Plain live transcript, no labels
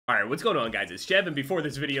Alright, what's going on, guys? It's Jev, and before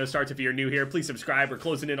this video starts, if you're new here, please subscribe. We're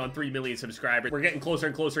closing in on 3 million subscribers. We're getting closer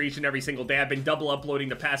and closer each and every single day. I've been double uploading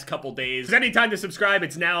the past couple days. If there's any time to subscribe,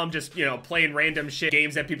 it's now. I'm just, you know, playing random shit,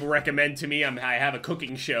 games that people recommend to me. I have a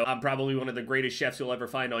cooking show. I'm probably one of the greatest chefs you'll ever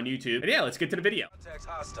find on YouTube. And yeah, let's get to the video.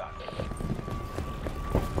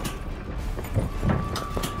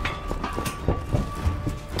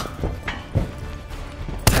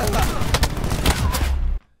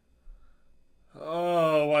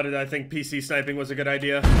 Oh, why did I think PC sniping was a good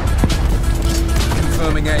idea?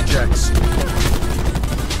 Confirming Ajax.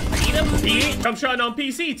 I'm shotting on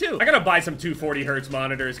PC too. I gotta buy some 240 hertz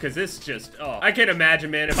monitors because this just, oh, I can't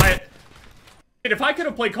imagine, man. If I could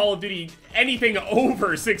have played Call of Duty anything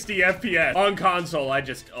over 60 FPS on console, I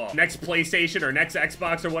just, oh, next PlayStation or next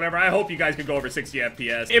Xbox or whatever, I hope you guys can go over 60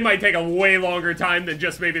 FPS. It might take a way longer time than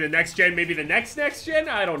just maybe the next gen, maybe the next gen,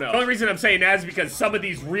 I don't know. The only reason I'm saying that is because some of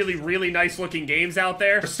these really nice looking games out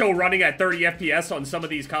there are still running at 30 FPS on some of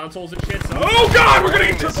these consoles and shit, so. Oh god, we're gonna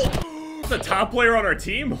get triple! The top player on our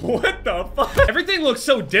team? What the fuck? Everything looks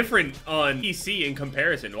so different on PC in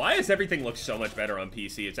comparison. Why does everything look so much better on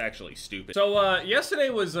PC? It's actually stupid. So, yesterday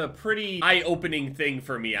was a pretty eye-opening thing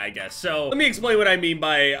for me, I guess. So, let me explain what I mean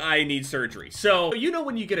by I need surgery. So, you know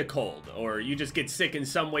when you get a cold, or you just get sick in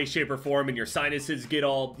some way, shape, or form, and your sinuses get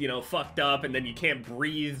all, you know, fucked up, and then you can't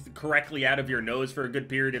breathe correctly out of your nose for a good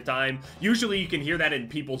period of time. Usually, you can hear that in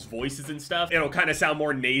people's voices and stuff. It'll kind of sound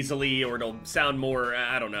more nasally, or it'll sound more,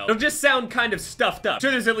 I don't know. It'll just sound kind of stuffed up.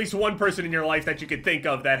 Sure, there's at least one person in your life that you could think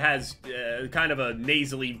of that has kind of a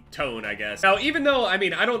nasally tone, I guess. Now, even though, I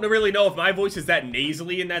mean, I don't really know if my voice is that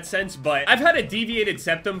nasally in that sense, but I've had a deviated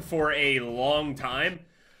septum for a long time.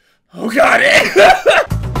 Oh god,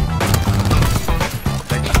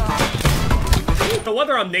 So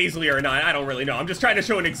whether I'm nasally or not, I don't really know. I'm just trying to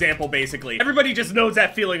show an example, basically. Everybody just knows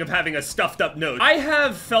that feeling of having a stuffed up nose. I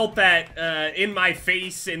have felt that in my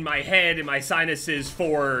face, in my head, in my sinuses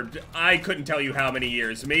for, I couldn't tell you how many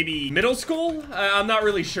years. Maybe middle school? I'm not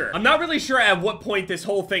really sure. I'm not really sure at what point this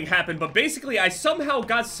whole thing happened, but basically I somehow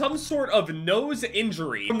got some sort of nose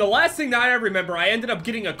injury. From the last thing that I remember, I ended up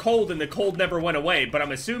getting a cold and the cold never went away, but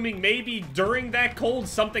I'm assuming maybe during that cold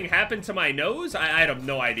something happened to my nose? I have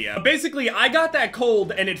no idea. But basically, I got that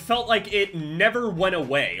cold and it felt like it never went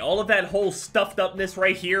away. All of that whole stuffed upness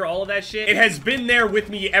right here, all of that shit, it has been there with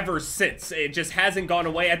me ever since. It just hasn't gone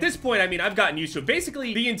away. At this point, I mean, I've gotten used to it.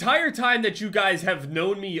 Basically, the entire time that you guys have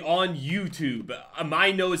known me on YouTube,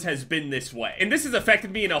 my nose has been this way. And this has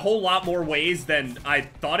affected me in a whole lot more ways than I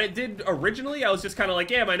thought it did originally. I was just kind of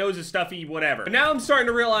like, yeah, my nose is stuffy, whatever. But now I'm starting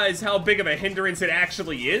to realize how big of a hindrance it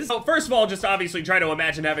actually is. So first of all, just obviously try to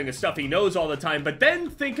imagine having a stuffy nose all the time, but then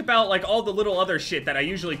think about like all the little other shit that I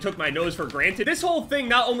usually took my nose for granted. This whole thing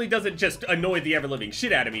not only does it just annoy the ever-living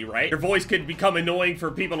shit out of me, right? Your voice could become annoying for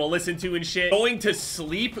people to listen to and shit. Going to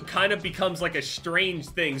sleep kind of becomes like a strange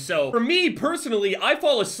thing. So for me personally, I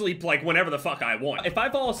fall asleep like whenever the fuck I want. If I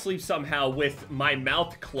fall asleep somehow with my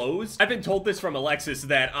mouth closed, I've been told this from Alexis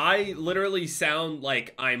that I literally sound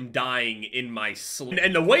like I'm dying in my sleep.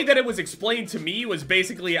 And the way that it was explained to me was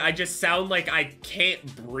basically I just sound like I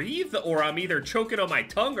can't breathe, or I'm either choking on my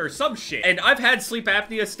tongue or some shit. And I've had sleep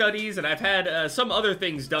apnea studies, and I've had some other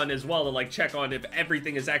things done as well to like check on if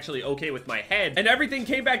everything is actually okay with my head, and everything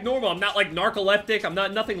came back normal. I'm not like narcoleptic. I'm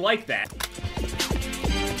not nothing like that.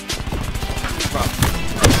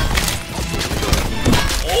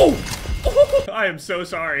 Oh! I am so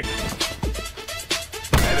sorry.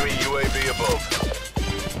 Enemy UAV above.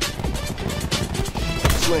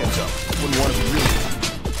 Slam jump. Wouldn't want to be really.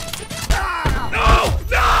 No!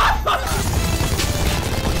 No!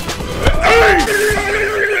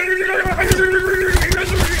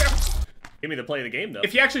 Give me the play of the game, though.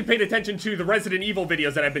 If you actually paid attention to the Resident Evil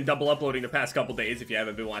videos that I've been double uploading the past couple days, if you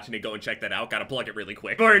haven't been watching it, go and check that out. Gotta plug it really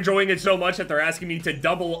quick. People are enjoying it so much that they're asking me to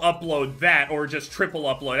double upload that or just triple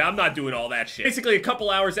upload. I'm not doing all that shit. Basically, a couple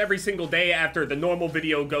hours every single day after the normal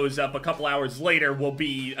video goes up, a couple hours later will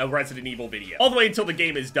be a Resident Evil video. All the way until the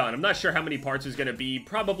game is done. I'm not sure how many parts there's gonna be.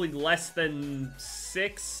 Probably less than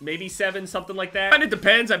 6, maybe 7, something like that. Kind of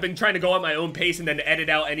depends. I've been trying to go at my own pace and then edit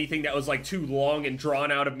out anything that was like too long and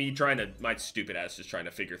drawn out of me trying to, my stupid ass just trying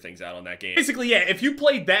to figure things out on that game. Basically, yeah, if you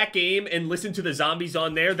played that game and listened to the zombies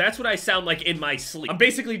on there, that's what I sound like in my sleep. I'm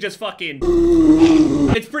basically just fucking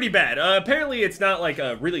It's pretty bad. Apparently it's not like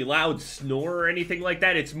a really loud snore or anything like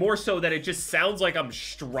that. It's more so that it just sounds like I'm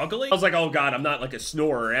struggling. I was like, oh God, I'm not like a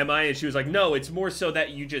snorer, am I? And she was like, no, it's more so that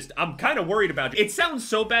I'm kind of worried about you. It sounds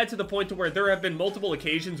so bad to the point to where there have been multiple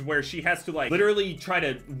occasions where she has to like literally try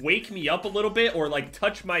to wake me up a little bit or like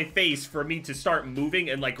touch my face for me to start moving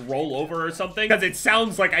and like roll over or something. Because it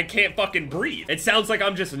sounds like I can't fucking breathe. It sounds like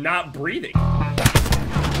I'm just not breathing.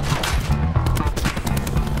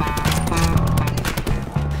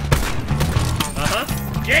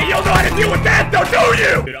 Yeah, you'll know how to deal with that, though, don't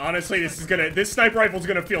you? Dude, honestly, this sniper rifle's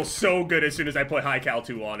gonna feel so good as soon as I put High Cal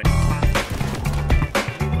 2 on it.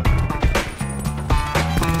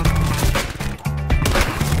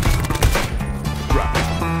 Drop.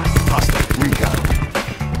 Hostile. Recon.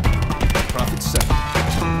 Prophet 7.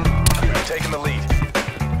 Taking the lead.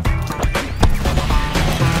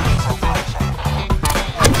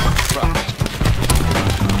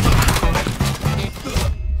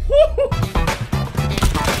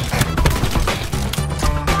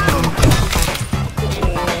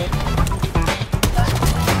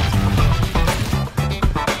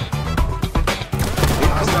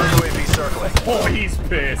 Oh, he's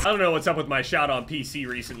pissed. I don't know what's up with my shot on PC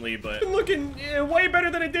recently, but it's been looking way better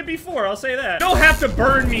than it did before, I'll say that. Don't have to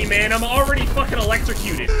burn me, man. I'm already fucking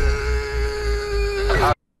electrocuted.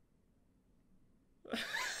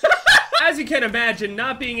 As you can imagine,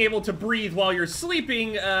 not being able to breathe while you're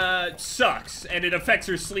sleeping, sucks. And it affects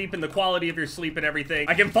your sleep and the quality of your sleep and everything.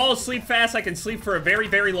 I can fall asleep fast, I can sleep for a very,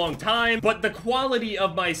 very long time, but the quality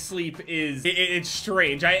of my sleep is, it's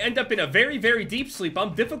strange. I end up in a very, very deep sleep.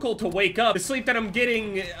 I'm difficult to wake up. The sleep that I'm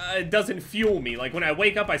getting doesn't fuel me. Like, when I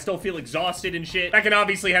wake up, I still feel exhausted and shit. That can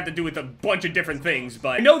obviously have to do with a bunch of different things,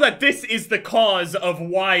 but I know that this is the cause of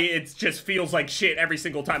why it just feels like shit every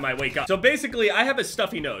single time I wake up. So basically, I have a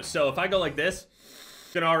stuffy nose, so if I go like this,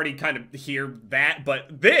 you can already kind of hear that,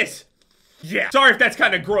 but this, yeah. Sorry if that's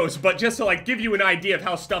kind of gross, but just to like give you an idea of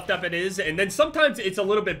how stuffed up it is, and then sometimes it's a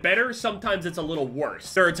little bit better, sometimes it's a little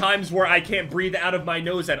worse. There are times where I can't breathe out of my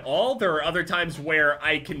nose at all. There are other times where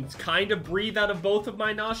I can kind of breathe out of both of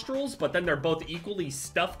my nostrils, but then they're both equally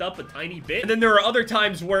stuffed up a tiny bit. And then there are other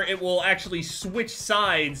times where it will actually switch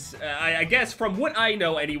sides. I guess from what I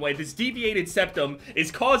know anyway, this deviated septum is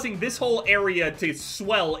causing this whole area to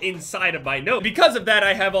swell inside of my nose. Because of that,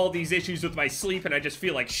 I have all these issues with my sleep and I just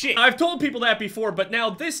feel like shit. I've told people that before, but now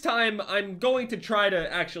this time I'm going to try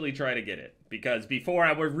to get it. Because before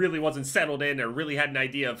I really wasn't settled in or really had an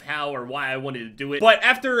idea of how or why I wanted to do it. But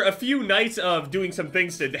after a few nights of doing some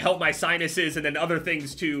things to help my sinuses and then other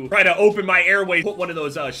things to try to open my airway, put one of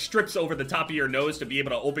those strips over the top of your nose to be able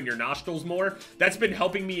to open your nostrils more, that's been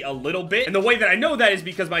helping me a little bit. And the way that I know that is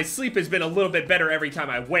because my sleep has been a little bit better every time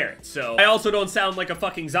I wear it. So I also don't sound like a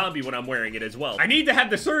fucking zombie when I'm wearing it as well. I need to have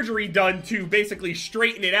the surgery done to basically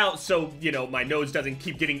straighten it out so, you know, my nose doesn't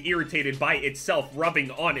keep getting irritated by itself,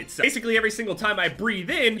 rubbing on itself. Basically every single time I breathe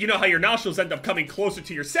in, you know how your nostrils end up coming closer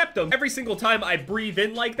to your septum. Every single time I breathe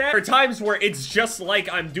in like that, there are times where it's just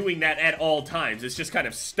like I'm doing that at all times. It's just kind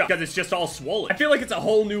of stuck because it's just all swollen. I feel like it's a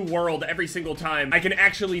whole new world every single time I can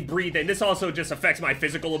actually breathe in. This also just affects my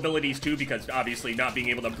physical abilities too, because obviously not being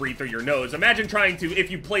able to breathe through your nose. Imagine trying to, if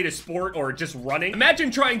you played a sport or just running, imagine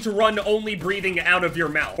trying to run only breathing out of your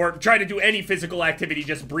mouth, or try to do any physical activity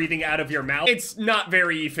just breathing out of your mouth. It's not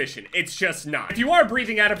very efficient. It's just not. If you are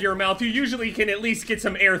breathing out of your mouth, you usually can at least get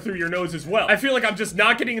some air through your nose as well. I feel like I'm just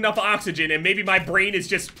not getting enough oxygen and maybe my brain is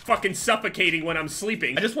just fucking suffocating when I'm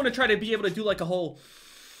sleeping. I just want to try to be able to do like a whole...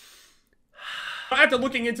 After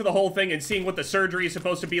looking into the whole thing and seeing what the surgery is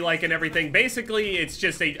supposed to be like and everything, basically, it's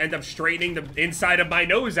just they end up straightening the inside of my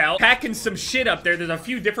nose out, packing some shit up there. There's a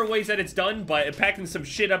few different ways that it's done, but packing some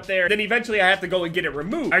shit up there. Then eventually I have to go and get it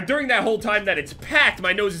removed. During that whole time that it's packed,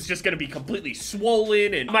 my nose is just gonna be completely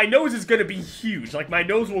swollen and my nose is gonna be huge. Like, my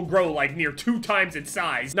nose will grow like near 2 times its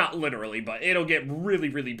size. Not literally, but it'll get really,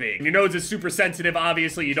 really big. And your nose is super sensitive,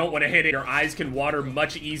 obviously. You don't want to hit it. Your eyes can water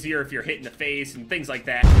much easier if you're hit in the face and things like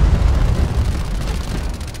that.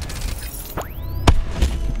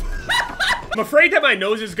 I'm afraid that my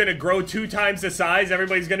nose is gonna grow 2 times the size.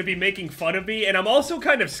 Everybody's gonna be making fun of me, and I'm also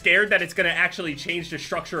kind of scared that it's gonna actually change the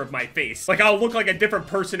structure of my face. Like, I'll look like a different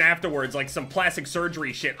person afterwards, like some plastic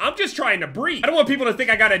surgery shit. I'm just trying to breathe. I don't want people to think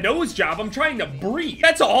I got a nose job. I'm trying to breathe.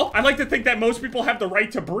 That's all. I like to think that most people have the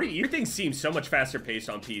right to breathe. Everything seems so much faster paced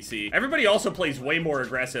on PC. Everybody also plays way more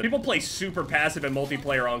aggressive. People play super passive and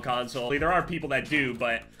multiplayer on console. There are people that do,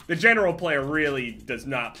 but the general player really does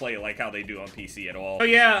not play like how they do on PC at all. So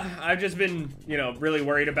yeah, I've just been even, you know, really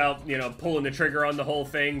worried about, you know, pulling the trigger on the whole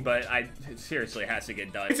thing, but it seriously has to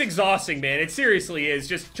get done. It's exhausting, man. It seriously is.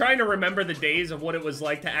 Just trying to remember the days of what it was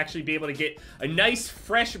like to actually be able to get a nice,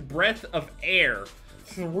 fresh breath of air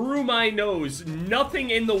through my nose, nothing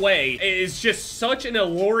in the way. It is just such an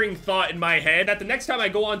alluring thought in my head that the next time I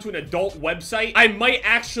go onto an adult website, I might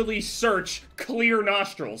actually search clear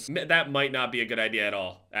nostrils. That might not be a good idea at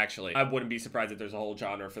all, actually. I wouldn't be surprised if there's a whole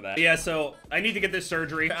genre for that. Yeah, so I need to get this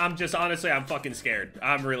surgery. I'm just, honestly, I'm fucking scared.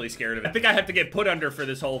 I'm really scared of it. I think I have to get put under for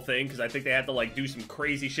this whole thing because I think they have to like do some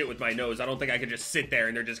crazy shit with my nose. I don't think I could just sit there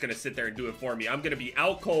and they're just gonna sit there and do it for me. I'm gonna be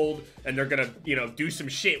out cold and they're gonna, you know, do some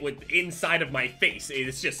shit with inside of my face.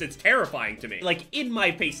 It's just, it's terrifying to me. Like in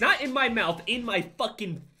my face, not in my mouth, in my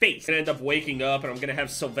fucking face. I'm gonna end up waking up and I'm gonna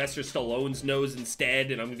have Sylvester Stallone's nose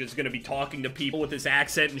instead, and I'm just gonna be talking to people with this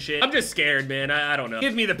accent and shit. I'm just scared, man. I don't know.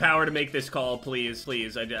 Give me the power to make this call, please,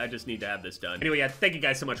 please. I just need to have this done. Anyway, yeah, thank you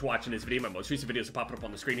guys so much for watching this video. My most recent videos are popping up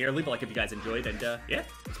on the screen here. Leave a like if you guys enjoyed, and yeah,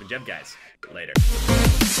 it's been Jev, guys. Later.